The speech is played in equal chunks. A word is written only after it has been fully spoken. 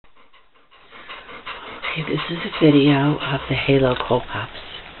Okay, this is a video of the Halo Cole Pups.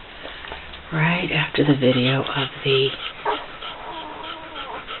 Right after the video of the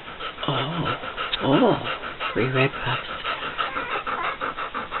three red pups.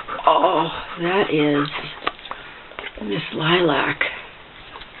 Oh, that is Miss Lilac,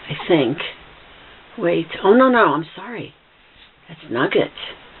 I think. Wait, oh no, I'm sorry. That's Nugget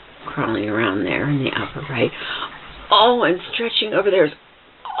crawling around there in the upper right. Oh, and stretching over there is,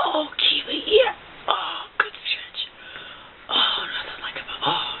 oh, Kiwi, yeah. Oh, good stretch. Oh, nothing like it.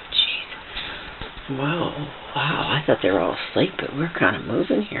 Oh, jeez. Whoa, wow, I thought they were all asleep, but we're kind of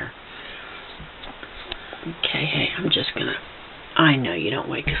moving here. Okay, hey, I'm just gonna, I know you don't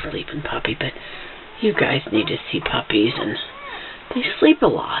wake a sleeping puppy, but you guys need to see puppies, and they sleep a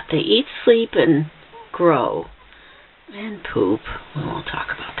lot. They eat, sleep, and grow. And poop. We won't talk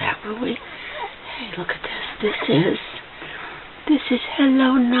about that, will we? Hey, look at this. This is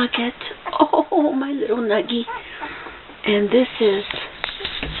Hello Nugget. Oh, my little Nuggie. And this is,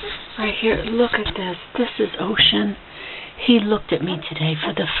 right here, look at this. This is Ocean. He looked at me today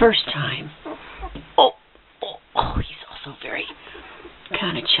for the first time. Oh, he's also very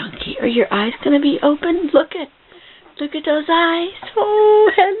kind of chunky. Are your eyes going to be open? Look at those eyes. Oh,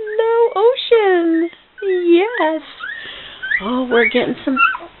 hello, Ocean. Yes. Oh, we're getting some...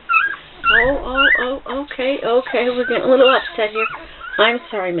 okay. We're getting a little upset here. I'm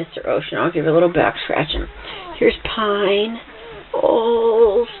sorry, Mr. Ocean. I'll give you a little back scratching. Here's Pine.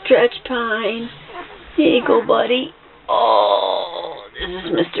 Oh, Stretch Pine. Here you go, buddy. Oh, this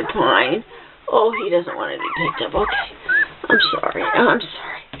is Mr. Pine. Oh, he doesn't want to be picked up. Okay. I'm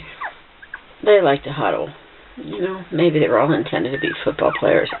sorry. They like to huddle. You know, maybe they're all intended to be football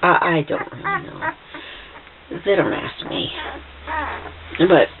players. I don't really know. They don't ask me.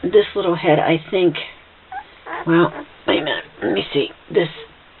 But this little head, I think, well, wait a minute. Let me see. This,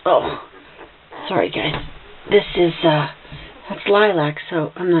 oh, sorry, guys. This is, that's Lilac,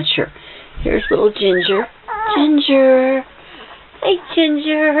 so I'm not sure. Here's little Ginger. Ginger. Hey,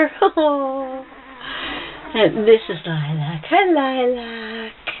 Ginger. Oh. And this is Lilac. Hi,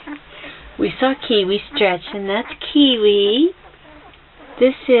 Lilac. We saw Kiwi stretching. That's Kiwi.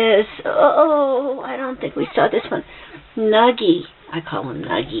 This is, I don't think we saw this one. Nuggie. I call him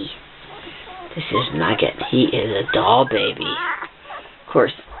Nuggie. This is Nugget. He is a doll baby. Of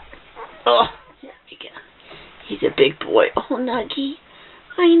course. Oh, there we go. He's a big boy. Oh, Nuggie.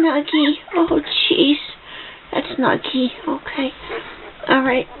 Hi, Nuggie. Oh, jeez. That's Nuggie. Okay. All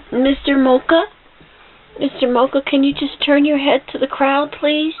right. Mr. Mocha. Mr. Mocha, can you just turn your head to the crowd,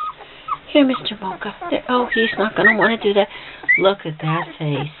 please? Here, Mr. Mocha. There. Oh, he's not going to want to do that. Look at that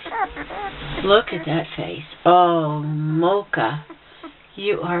face. Look at that face. Oh, Mocha.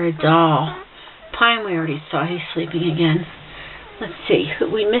 You are a doll. Pine, we already saw. He's sleeping again. Let's see.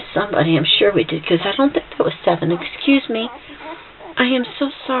 We missed somebody. I'm sure we did, because I don't think that was 7. Excuse me. I am so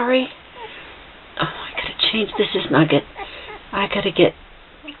sorry. Oh, I got to change. This is Nugget. I got to get...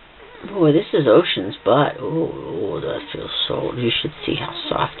 Boy, this is Ocean's butt. Oh, that feels so... You should see how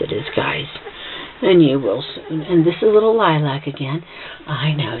soft it is, guys. And you will soon. And this is little Lilac again.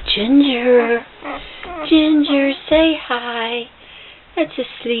 I know. Ginger. Ginger, say hi. That's a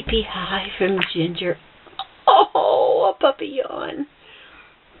sleepy hi from Ginger. Oh, a puppy yawn.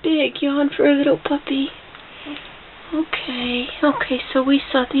 Big yawn for a little puppy. Okay, so we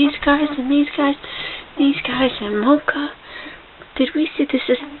saw these guys and these guys and Mocha. Did we see, this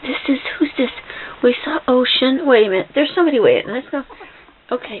is, who's this? We saw Ocean. Wait a minute, there's somebody waiting. Let's go.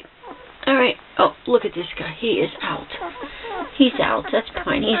 Okay, all right. Oh, look at this guy. He is out. He's out. That's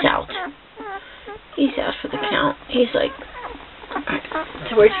Pine. He's out. He's out for the count. He's like, all right.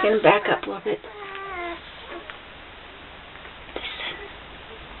 So we're just going to back up a little bit.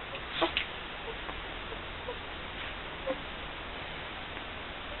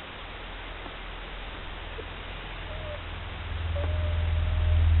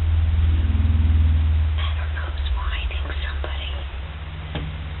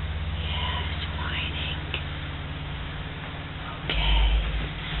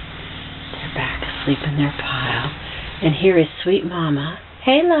 Sleep in their pile. And here is sweet Mama.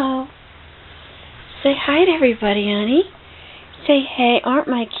 Hello. Say hi to everybody, honey. Say hey. Aren't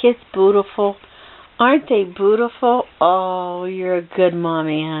my kids beautiful? Aren't they beautiful? Oh, you're a good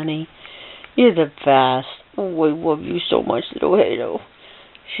mommy, honey. You're the best. Oh, I love you so much, little Halo.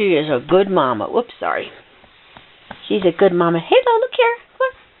 She is a good mama. Whoops, sorry. She's a good mama. Halo, look here.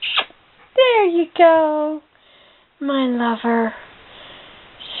 Look. There you go. My lover.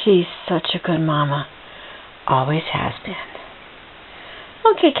 She's such a good mama. Always has been.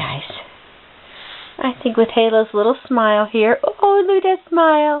 Okay, guys. I think with Halo's little smile here. Oh, look at that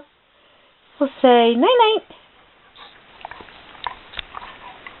smile. we'll say night-night.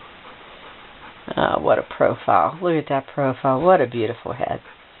 Oh, what a profile. Look at that profile. What a beautiful head.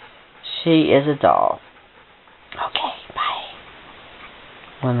 She is a doll. Okay, bye.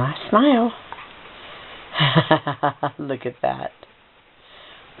 One last smile. Look at that.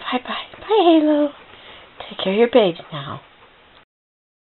 Bye-bye. Bye, Halo. Take care of your baby now.